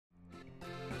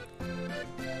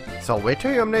Salve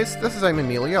omnes, this is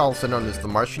Emilia, also known as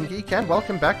TheMartianGeek, and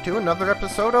welcome back to another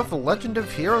episode of The Legend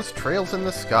of Heroes Trails in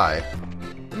the Sky.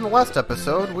 In the last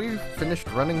episode, we finished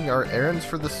running our errands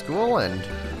for the school and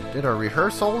did our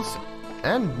rehearsals,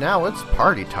 and now it's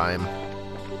party time.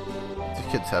 What do the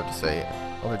kids have to say?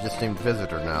 Oh, they're just named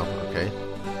Visitor now, okay.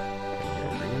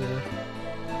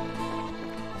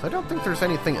 So I don't think there's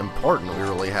anything important we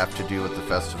really have to do at the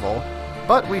festival,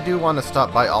 but we do want to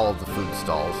stop by all of the food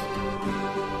stalls.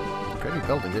 Pretty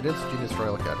building it is, Genius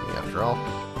Royal Academy after all.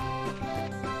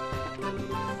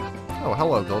 Oh,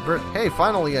 hello Gilbert. Hey,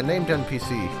 finally a named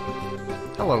NPC.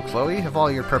 Hello Chloe, have all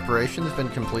your preparations been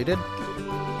completed?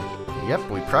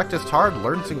 Yep, we practiced hard,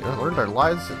 learned our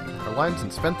lines,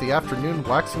 and spent the afternoon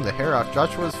waxing the hair off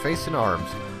Joshua's face and arms.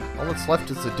 All that's left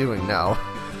is the doing now.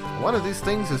 One of these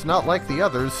things is not like the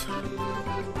others.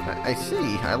 I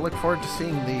see. I look forward to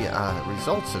seeing the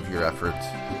results of your efforts.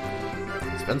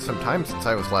 It's been some time since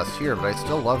I was last here, but I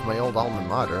still love my old alma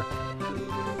mater.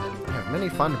 I have many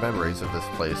fond memories of this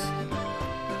place.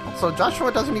 Also,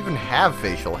 Joshua doesn't even have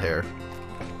facial hair.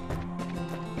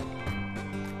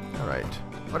 Alright,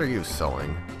 what are you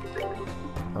sewing?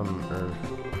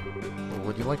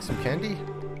 Would you like some candy?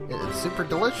 It's super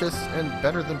delicious and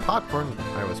better than popcorn.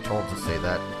 I was told to say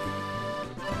that.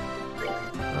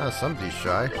 Somebody's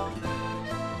shy.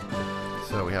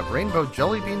 So we have rainbow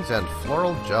jelly beans and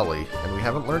floral jelly, and we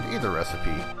haven't learned either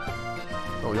recipe.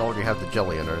 Well, we already have the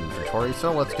jelly in our inventory,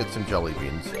 so let's get some jelly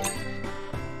beans.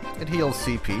 It heals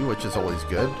CP, which is always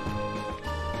good.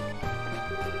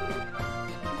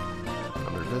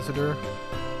 Another visitor.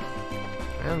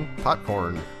 And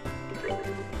popcorn.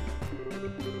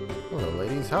 Hello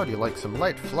ladies, how do you like some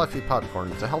light, fluffy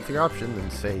popcorn? It's a healthier option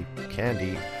than, say,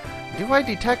 candy. Do I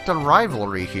detect a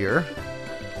rivalry here?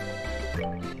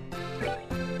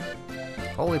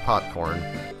 Holy popcorn.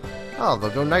 Oh,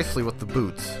 they'll go nicely with the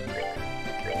boots.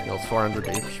 Heals 400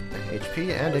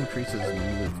 HP and increases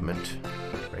movement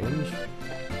range.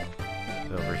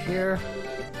 Over here,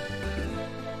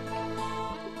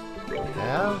 we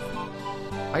have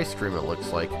ice cream, it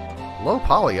looks like. Low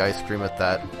poly ice cream at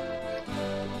that.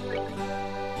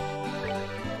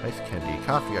 Ice candy,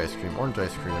 coffee ice cream, orange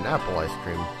ice cream, and apple ice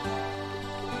cream.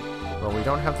 Well, we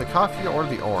don't have the coffee or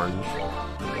the orange.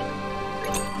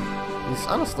 These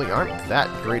honestly aren't that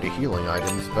great of healing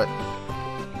items, but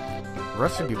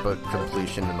recipe book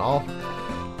completion and all.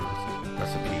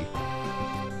 Recipe.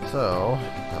 So,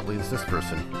 that leaves this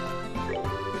person.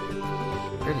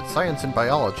 Great at science and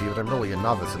biology, but I'm really a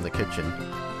novice in the kitchen.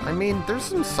 I mean, there's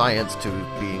some science to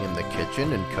being in the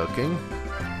kitchen and cooking,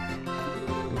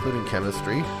 including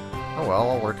chemistry. Oh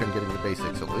well, I'll work on getting the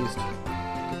basics at least.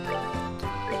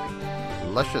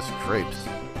 Luscious crepes.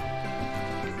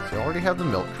 So I already have the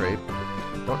milk crepe.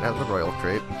 Don't have the royal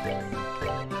crepe.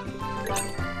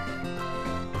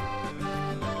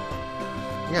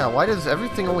 Yeah, why does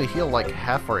everything only heal like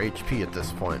half our HP at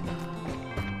this point?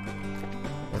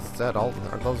 Is that all?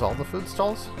 Are those all the food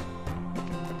stalls?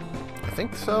 I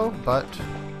think so, but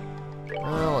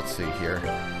let's see here.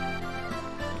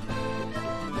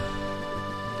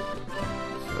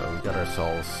 So we got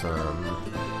ourselves some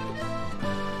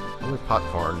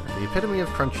popcorn, the epitome of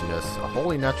crunchiness, a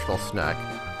wholly natural snack.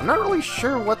 I'm not really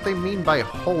sure what they mean by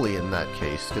wholly in that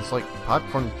case, because like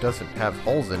popcorn doesn't have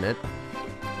holes in it.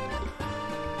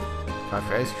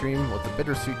 Coffee ice cream with a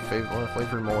bittersweet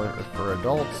flavor more for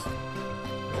adults.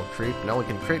 Little crepe, an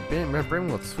elegant crepe brim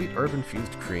with sweet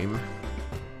herb-infused cream.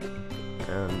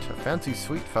 And a fancy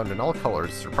sweet found in all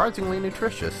colors, surprisingly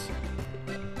nutritious.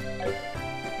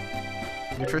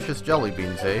 Nutritious jelly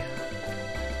beans, eh?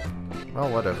 Well,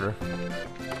 whatever.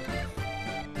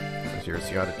 So here's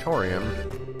the auditorium.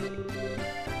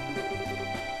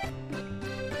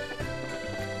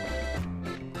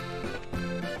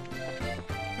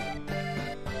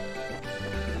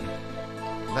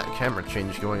 That camera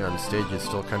change going on stage is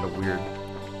still kind of weird.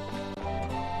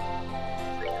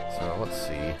 So, let's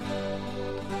see.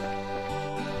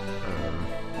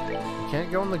 We can't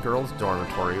go in the girls'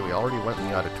 dormitory. We already went in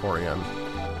the auditorium.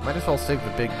 Might as well save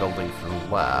the big building for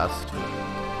last.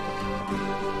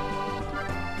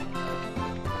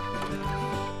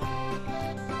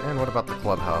 And what about the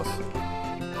clubhouse?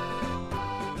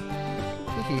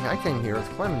 Hee, I came here with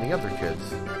Clem and the other kids.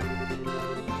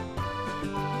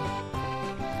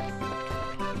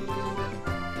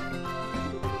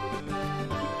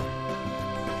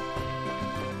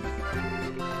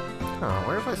 Oh,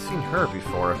 where have I seen her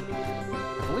before?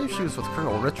 I believe she was with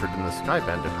Colonel Richard in the Sky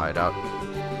Bandit hideout.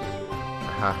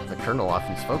 The Colonel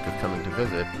often spoke of coming to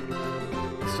visit.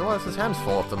 He still has his hands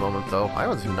full at the moment, though. I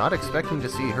was not expecting to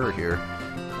see her here.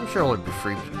 I'm sure he'll be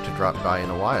free to drop by in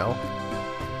a while.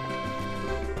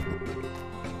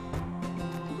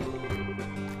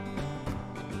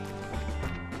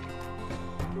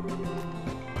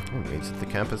 thinks that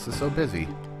the campus is so busy.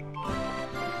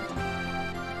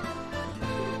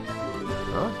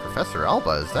 Huh? Professor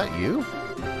Alba, is that you?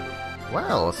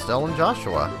 Well, Estelle and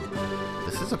Joshua.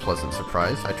 This is a pleasant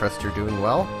surprise. I trust you're doing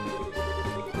well.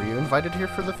 Were you invited here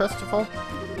for the festival?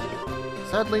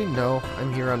 Sadly, no.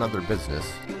 I'm here on other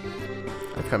business.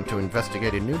 I've come to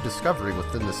investigate a new discovery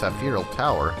within the Saphiral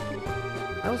Tower.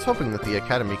 I was hoping that the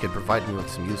Academy could provide me with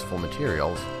some useful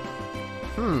materials.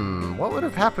 What would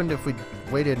have happened if we'd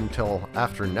waited until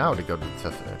after now to go to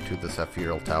the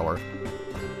Saphiral Tower?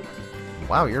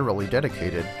 Wow, you're really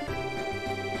dedicated.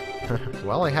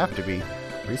 Well, I have to be.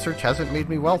 Research hasn't made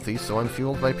me wealthy, so I'm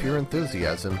fueled by pure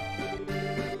enthusiasm.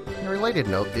 On a related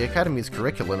note, the Academy's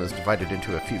curriculum is divided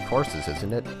into a few courses,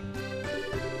 isn't it?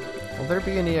 Will there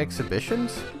be any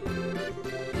exhibitions?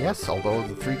 Yes, although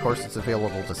the 3 courses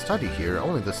available to study here,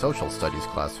 only the Social Studies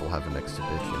class will have an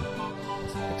exhibition.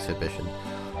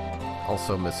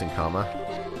 Also missing comma.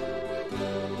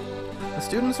 The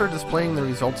students are displaying the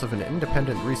results of an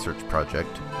independent research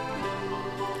project.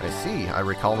 I see. I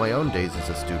recall my own days as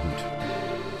a student.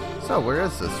 So, where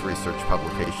is this research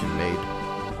publication made?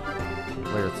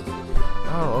 Where is this?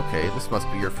 Oh, okay. This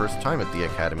must be your first time at the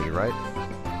Academy, right?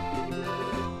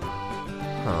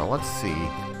 Let's see.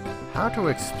 How to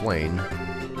explain?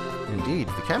 Indeed,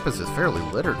 the campus is fairly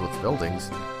littered with buildings.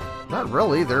 Not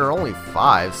really. There are only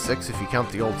 5, 6 if you count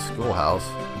the old schoolhouse.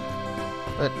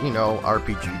 But, you know,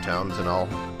 RPG towns and all.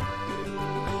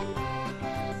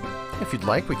 If you'd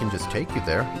like, we can just take you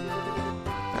there.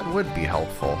 That would be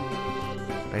helpful.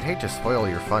 I'd hate to spoil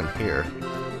your fun here.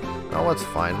 Oh, that's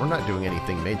fine. We're not doing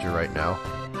anything major right now.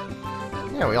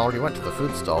 Yeah, we already went to the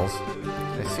food stalls.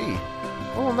 I see.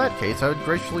 Well, in that case, I would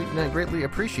greatly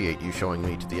appreciate you showing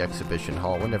me to the exhibition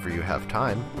hall whenever you have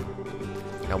time.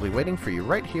 I'll be waiting for you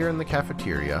right here in the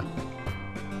cafeteria.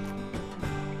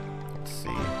 Let's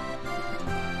see.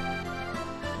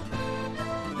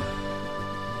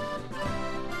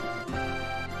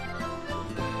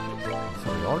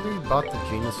 So we already bought the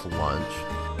Genus lunch.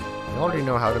 We already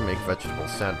know how to make vegetable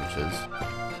sandwiches.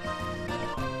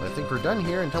 I think we're done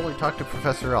here until we talk to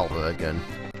Professor Alba again.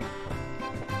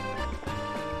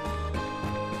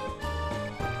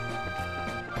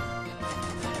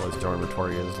 Boys'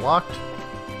 dormitory is locked.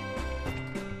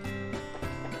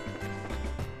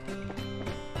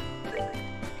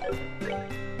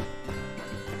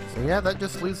 So yeah, that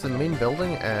just leaves the main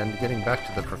building and getting back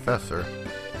to the professor.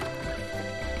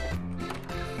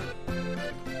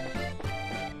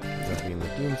 Gonna be in the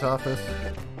dean's office.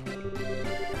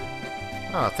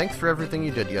 Thanks for everything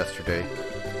you did yesterday.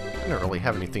 I don't really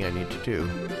have anything I need to do.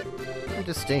 I'm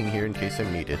just staying here in case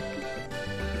I'm needed.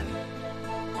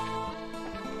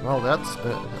 Well, that's,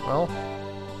 well,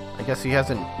 I guess he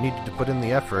hasn't needed to put in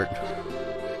the effort.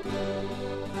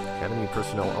 Academy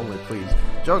personnel only, please.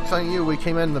 Joke's on you, we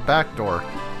came in the back door.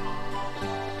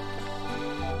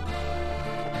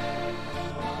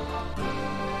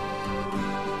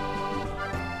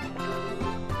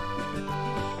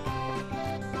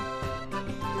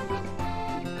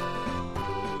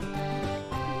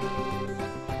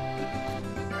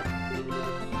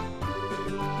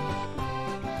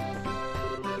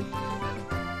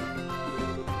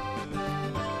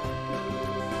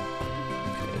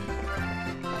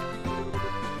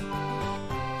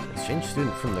 Exchange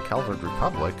student from the Calvard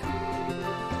Republic.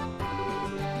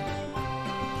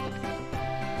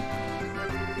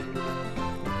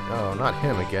 Oh, not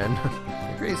him again.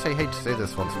 Grace, I hate to say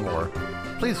this once more.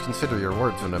 Please consider your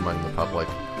words when among the public.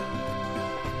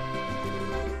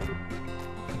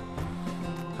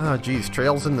 Oh, geez,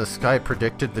 Trails in the Sky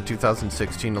predicted the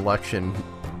 2016 election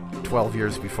 12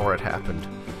 years before it happened.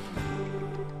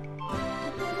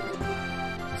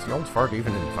 Is the old fart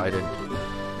even invited?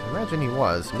 Imagine he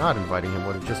was. Not inviting him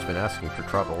would have just been asking for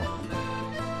trouble.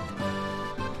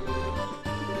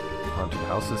 Haunted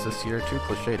houses this year? Too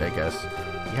cliched, I guess.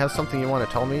 You have something you want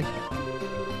to tell me?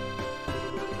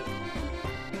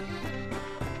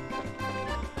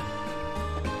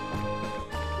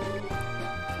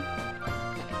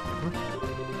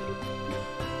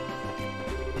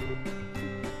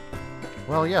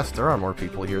 Well, yes, there are more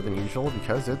people here than usual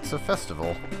because it's a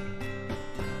festival.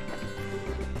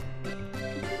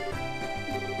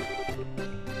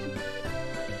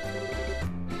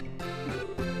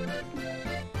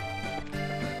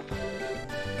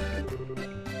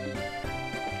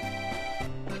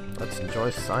 Let's enjoy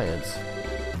science.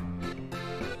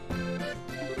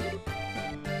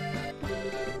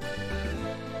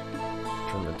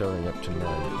 Turn the doting up to 9.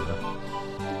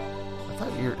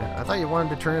 I thought you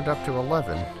wanted to turn it up to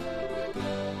 11.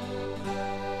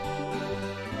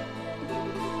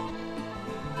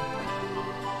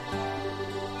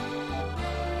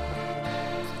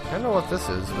 don't know what this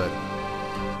is, but...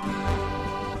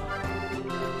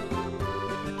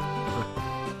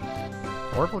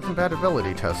 Orbital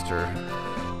compatibility tester.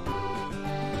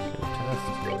 Test.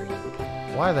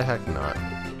 Why the heck not?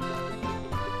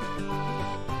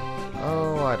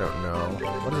 Oh, I don't know.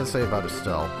 What does it say about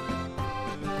Estelle?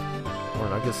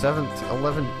 Born August 7th,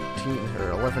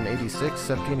 1186,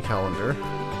 Septian calendar.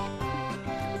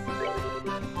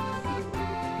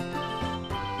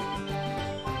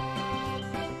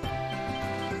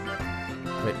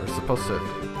 Wait, we're supposed to...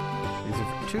 These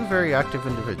are two very active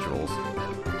individuals.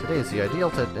 Today is the ideal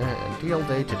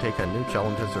day to take on new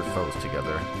challenges or foes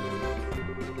together.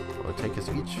 It will take us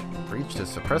each to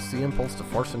suppress the impulse to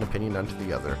force an opinion onto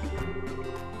the other.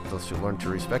 Those who learn to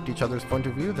respect each other's point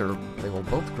of view, they will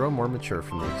both grow more mature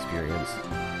from the experience.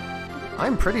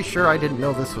 I'm pretty sure I didn't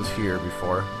know this was here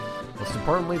before. Most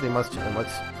importantly, they must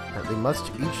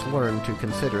each learn to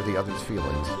consider the other's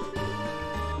feelings.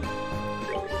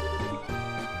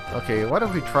 Okay, what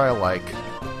if we try, like...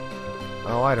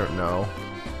 Oh, I don't know.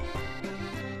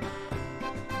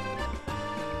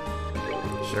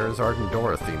 Sherazard and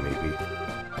Dorothy, maybe.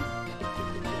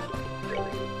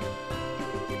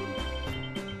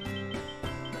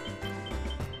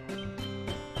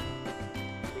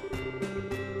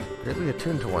 Greatly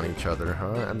attuned to one each other,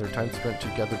 huh? And their time spent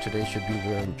together today should be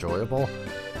very enjoyable.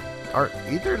 Are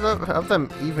either of them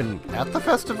even at the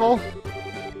festival?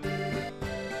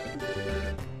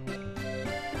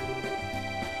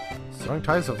 Strong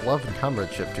ties of love and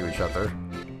comradeship to each other.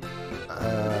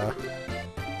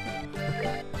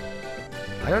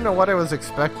 I don't know what I was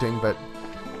expecting, but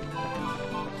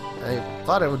I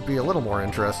thought it would be a little more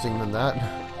interesting than that.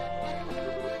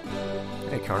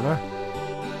 Hey, Karna.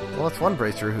 Well, it's one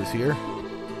bracer who's here.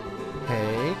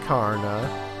 Hey, Karna.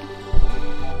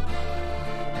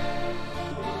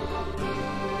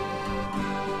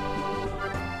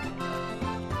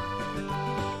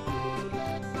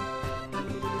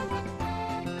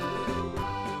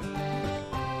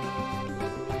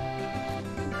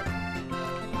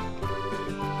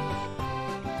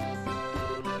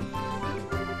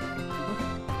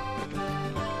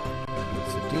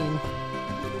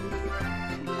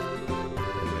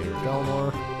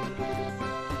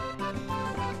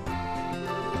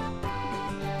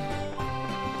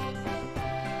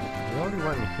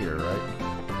 Here, right?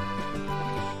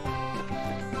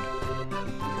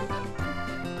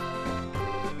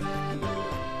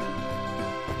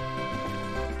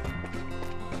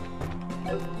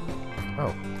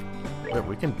 Oh. Wait,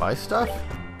 we can buy stuff?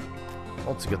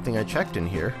 Well, it's a good thing I checked in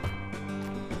here.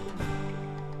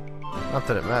 Not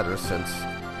that it matters, since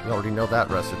we already know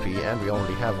that recipe, and we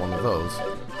already have one of those.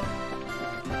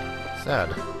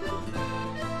 Sad.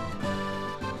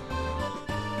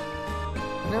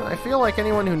 No, I feel like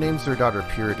anyone who names their daughter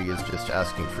Purity is just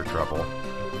asking for trouble.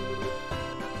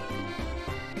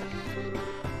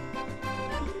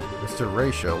 Mr.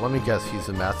 Ratio, let me guess, he's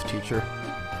a math teacher.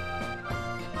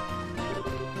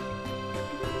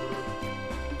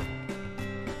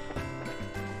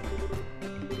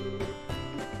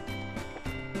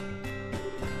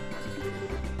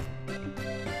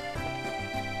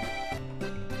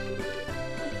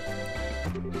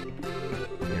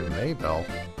 Near Maybell.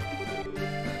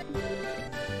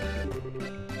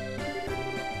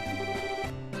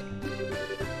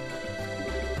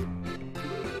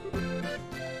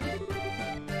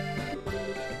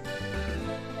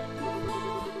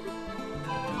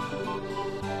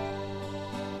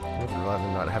 I'd rather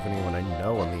not have anyone I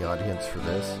know in the audience for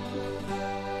this.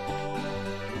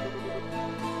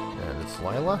 And it's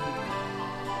Lila.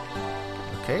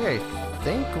 Okay, I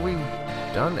think we've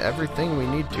done everything we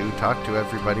need to talk to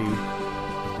everybody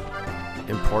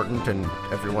important and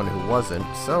everyone who wasn't,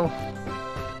 so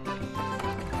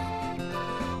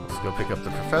let's go pick up the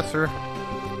professor.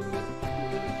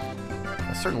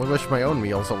 I certainly wish my own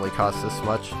meals only cost this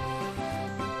much.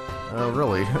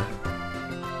 Really.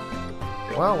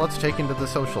 Well, let's take him to the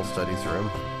social studies room.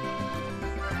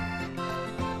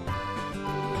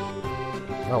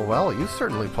 Oh well, you've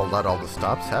certainly pulled out all the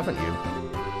stops, haven't you?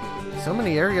 So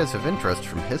many areas of interest,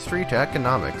 from history to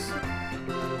economics.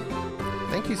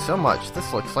 Thank you so much.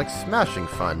 This looks like smashing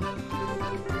fun.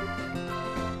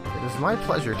 It is my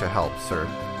pleasure to help, sir.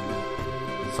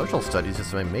 Social studies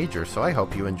is my major, so I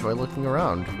hope you enjoy looking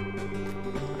around.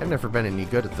 I've never been any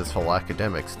good at this whole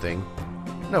academics thing.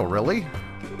 No, really?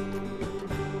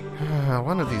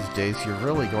 One of these days, you're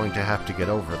really going to have to get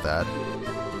over that.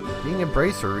 Being a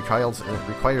bracer requires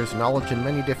knowledge in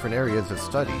many different areas of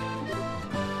study.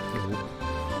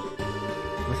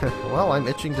 Well, I'm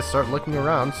itching to start looking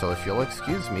around, so if you'll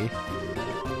excuse me.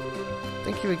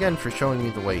 Thank you again for showing me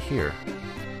the way here.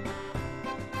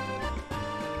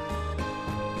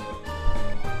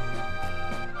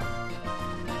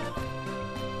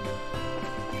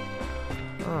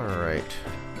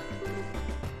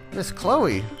 Miss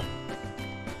Chloe!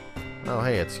 Oh,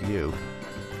 hey, it's you.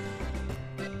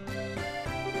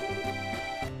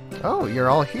 Oh,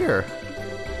 you're all here.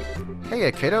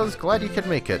 Hey, kiddos, glad you could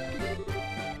make it.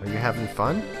 Are you having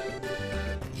fun?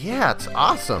 Yeah, it's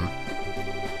awesome!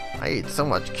 I ate so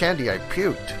much candy I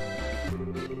puked.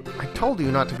 I told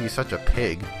you not to be such a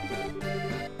pig.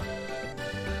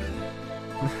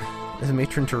 Is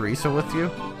Matron Teresa with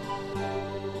you?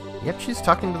 Yep, she's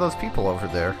talking to those people over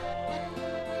there.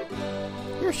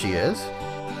 Here she is.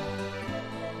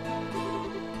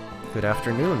 Good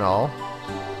afternoon, all.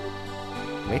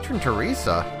 Matron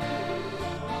Teresa.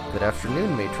 Good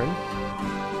afternoon, Matron.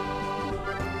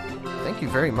 Thank you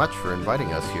very much for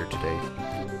inviting us here today.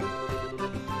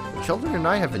 The children and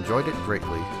I have enjoyed it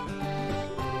greatly.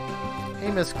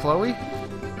 Hey, Miss Chloe.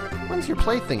 When's your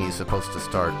play thingy supposed to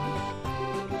start?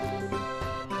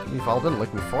 We've all been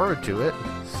looking forward to it.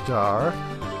 Star.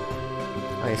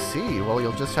 I see. Well,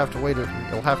 you'll have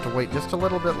to wait just a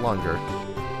little bit longer.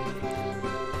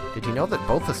 Did you know that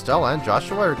both Estelle and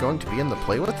Joshua are going to be in the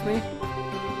play with me?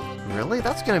 Really?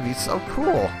 That's going to be so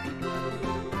cool.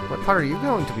 What part are you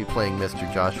going to be playing,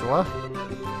 Mr. Joshua?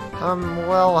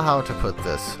 Well, how to put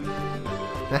this?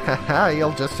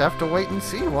 You'll just have to wait and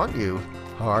see, won't you,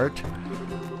 Heart?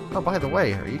 Oh, by the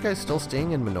way, are you guys still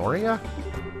staying in Minoria?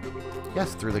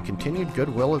 Yes, through the continued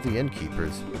goodwill of the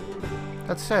innkeepers.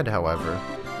 That said, however...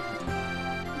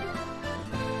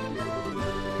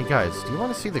 Hey guys, do you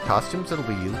want to see the costumes that'll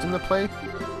be used in the play?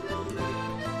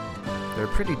 They're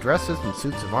pretty dresses and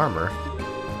suits of armor.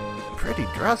 Pretty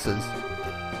dresses?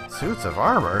 Suits of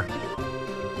armor?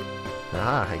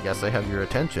 Ah, I guess I have your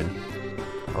attention.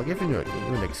 I'll give you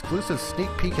an exclusive sneak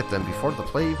peek at them before the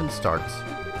play even starts.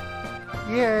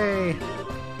 Yay!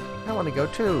 I want to go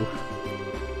too.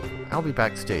 I'll be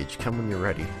backstage. Come when you're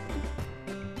ready.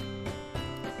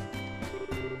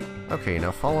 Okay,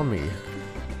 now follow me.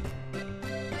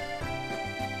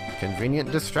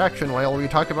 Convenient distraction while we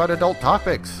talk about adult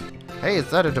topics. Hey, is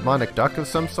that a demonic duck of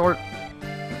some sort?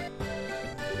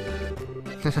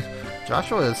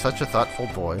 Joshua is such a thoughtful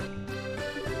boy.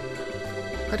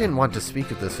 I didn't want to speak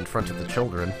of this in front of the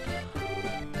children.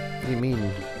 You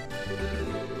mean...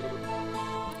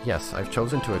 Yes, I've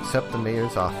chosen to accept the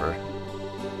mayor's offer.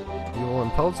 We will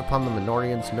impose upon the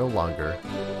Minorians no longer.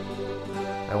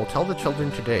 I will tell the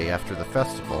children today after the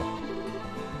festival.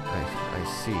 I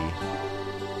see.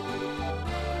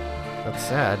 That's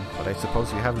sad, but I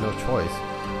suppose you have no choice.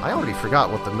 I already forgot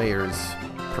what the mayor's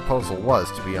proposal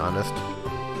was, to be honest.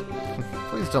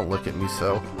 Please don't look at me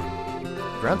so.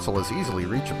 Gransel is easily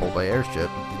reachable by airship.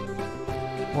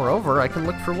 Moreover, I can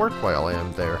look for work while I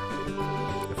am there.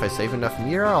 If I save enough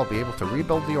Mira, I'll be able to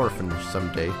rebuild the orphanage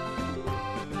someday.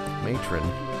 Matron.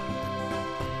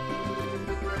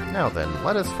 Now then,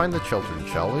 let us find the children,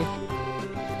 shall we?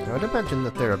 I would imagine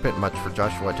that they're a bit much for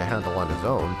Joshua to handle on his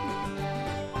own.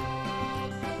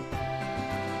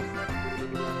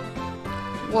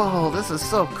 Whoa, this is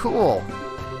so cool!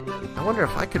 I wonder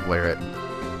if I could wear it.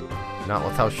 Not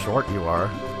with how short you are.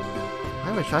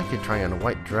 I wish I could try on a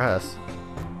white dress.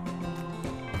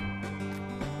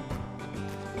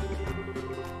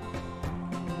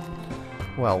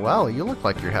 Well, you look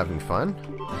like you're having fun.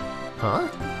 Huh?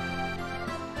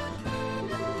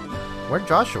 Where'd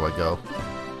Joshua go?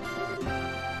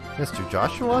 Mr.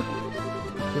 Joshua?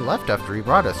 He left after he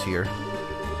brought us here.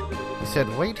 He said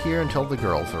wait here until the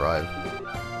girls arrive.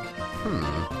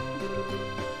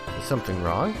 Is something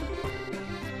wrong?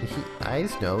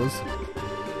 Eyes knows.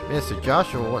 Mr.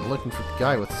 Joshua went looking for the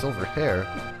guy with silver hair.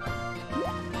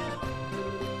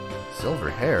 Silver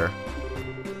hair?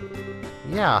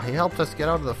 Yeah, he helped us get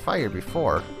out of the fire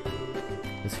before.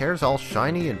 His hair's all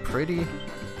shiny and pretty.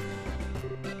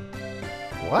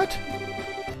 What?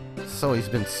 So he's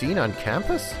been seen on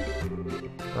campus?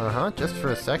 Uh-huh, just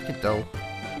for a second though.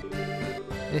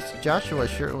 Mr. Joshua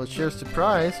was sure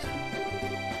surprised.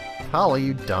 Holly,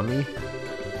 you dummy.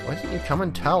 Why didn't you come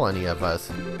and tell any of us?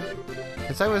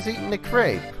 'Cause I was eating a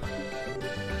crepe.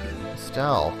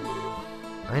 Estelle.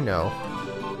 I know.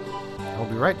 I'll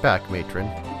be right back, Matron.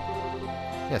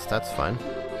 Yes, that's fine.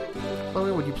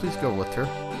 Chloe, would you please go with her?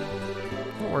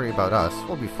 Don't worry about us.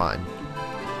 We'll be fine.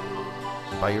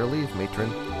 By your leave,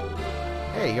 Matron.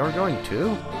 Hey, you're going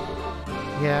too?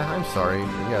 Yeah, I'm sorry.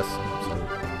 Yes, I'm sorry.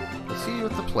 I'll see you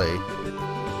at the play.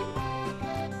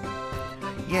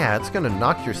 Yeah, it's gonna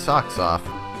knock your socks off.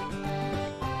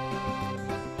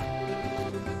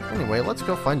 Anyway, let's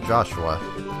go find Joshua.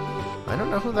 I don't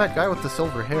know who that guy with the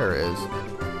silver hair is,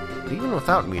 but even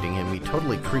without meeting him, he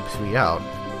totally creeps me out.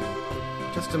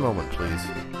 Just a moment, please.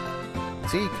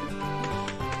 Zeke!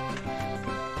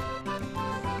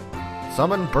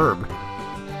 Summon Burb.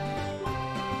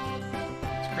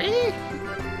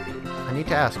 I need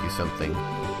to ask you something.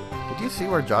 Did you see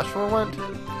where Joshua went?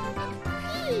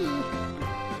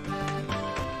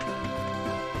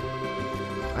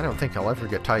 I don't think I'll ever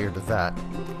get tired of that.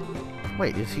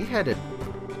 Wait, is he headed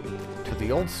to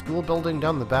the old school building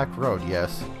down the back road?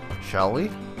 Yes. Shall we?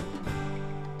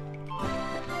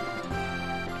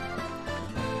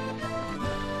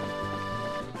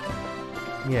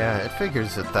 Yeah, it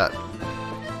figures that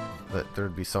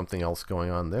there'd be something else going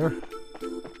on there.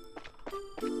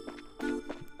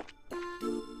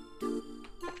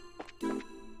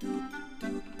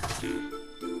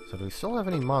 So do we still have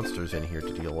any monsters in here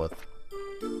to deal with?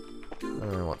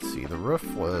 Let's see, the roof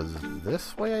was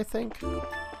this way, I think?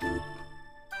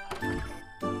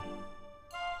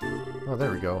 Oh,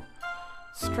 there we go.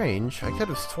 Strange, I could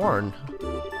have sworn.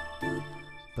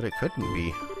 But it couldn't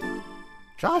be.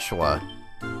 Joshua!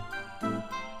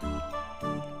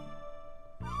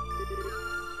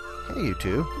 Hey, you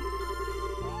two.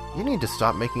 You need to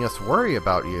stop making us worry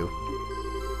about you.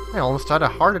 I almost had a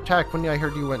heart attack when I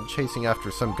heard you went chasing after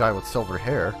some guy with silver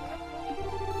hair.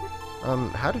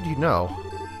 How did you know?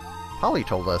 Polly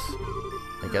told us.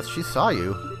 I guess she saw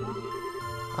you.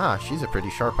 Ah, she's a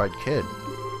pretty sharp-eyed kid.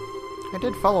 I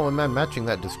did follow a man matching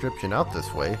that description out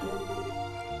this way.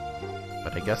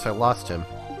 But I guess I lost him.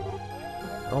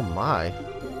 Oh my.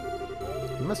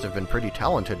 He must have been pretty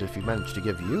talented if he managed to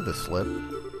give you the slip.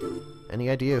 Any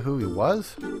idea who he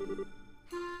was?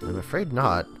 I'm afraid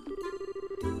not.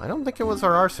 I don't think it was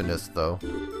our arsonist, though.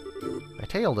 I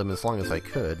tailed him as long as I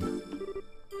could.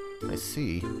 I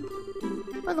see.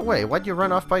 By the way, why'd you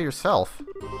run off by yourself?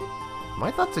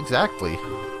 My thoughts exactly.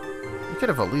 You could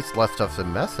have at least left us a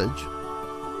message.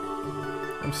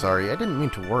 I'm sorry, I didn't mean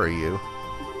to worry you.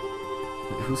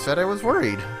 Who said I was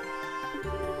worried?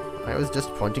 I was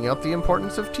just pointing out the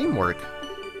importance of teamwork.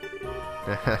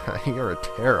 You're a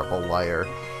terrible liar.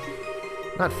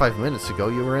 Not 5 minutes ago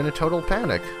you were in a total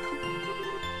panic.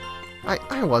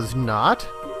 I was not.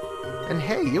 And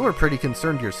hey, you were pretty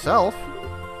concerned yourself.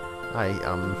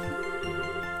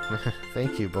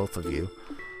 Thank you, both of you.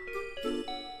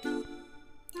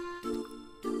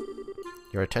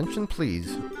 Your attention,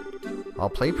 please. All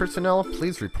play personnel,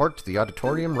 please report to the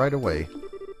auditorium right away.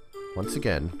 Once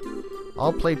again,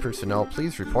 all play personnel,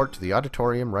 please report to the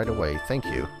auditorium right away. Thank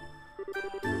you.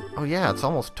 Oh yeah, it's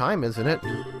almost time, isn't it?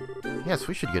 Yes,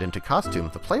 we should get into costume.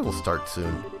 The play will start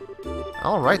soon.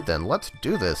 Alright then, let's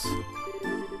do this.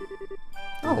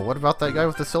 Oh, what about that guy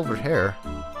with the silver hair?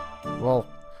 Well,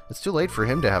 it's too late for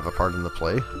him to have a part in the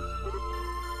play.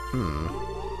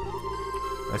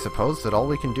 I suppose that all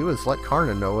we can do is let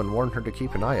Karna know and warn her to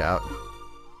keep an eye out.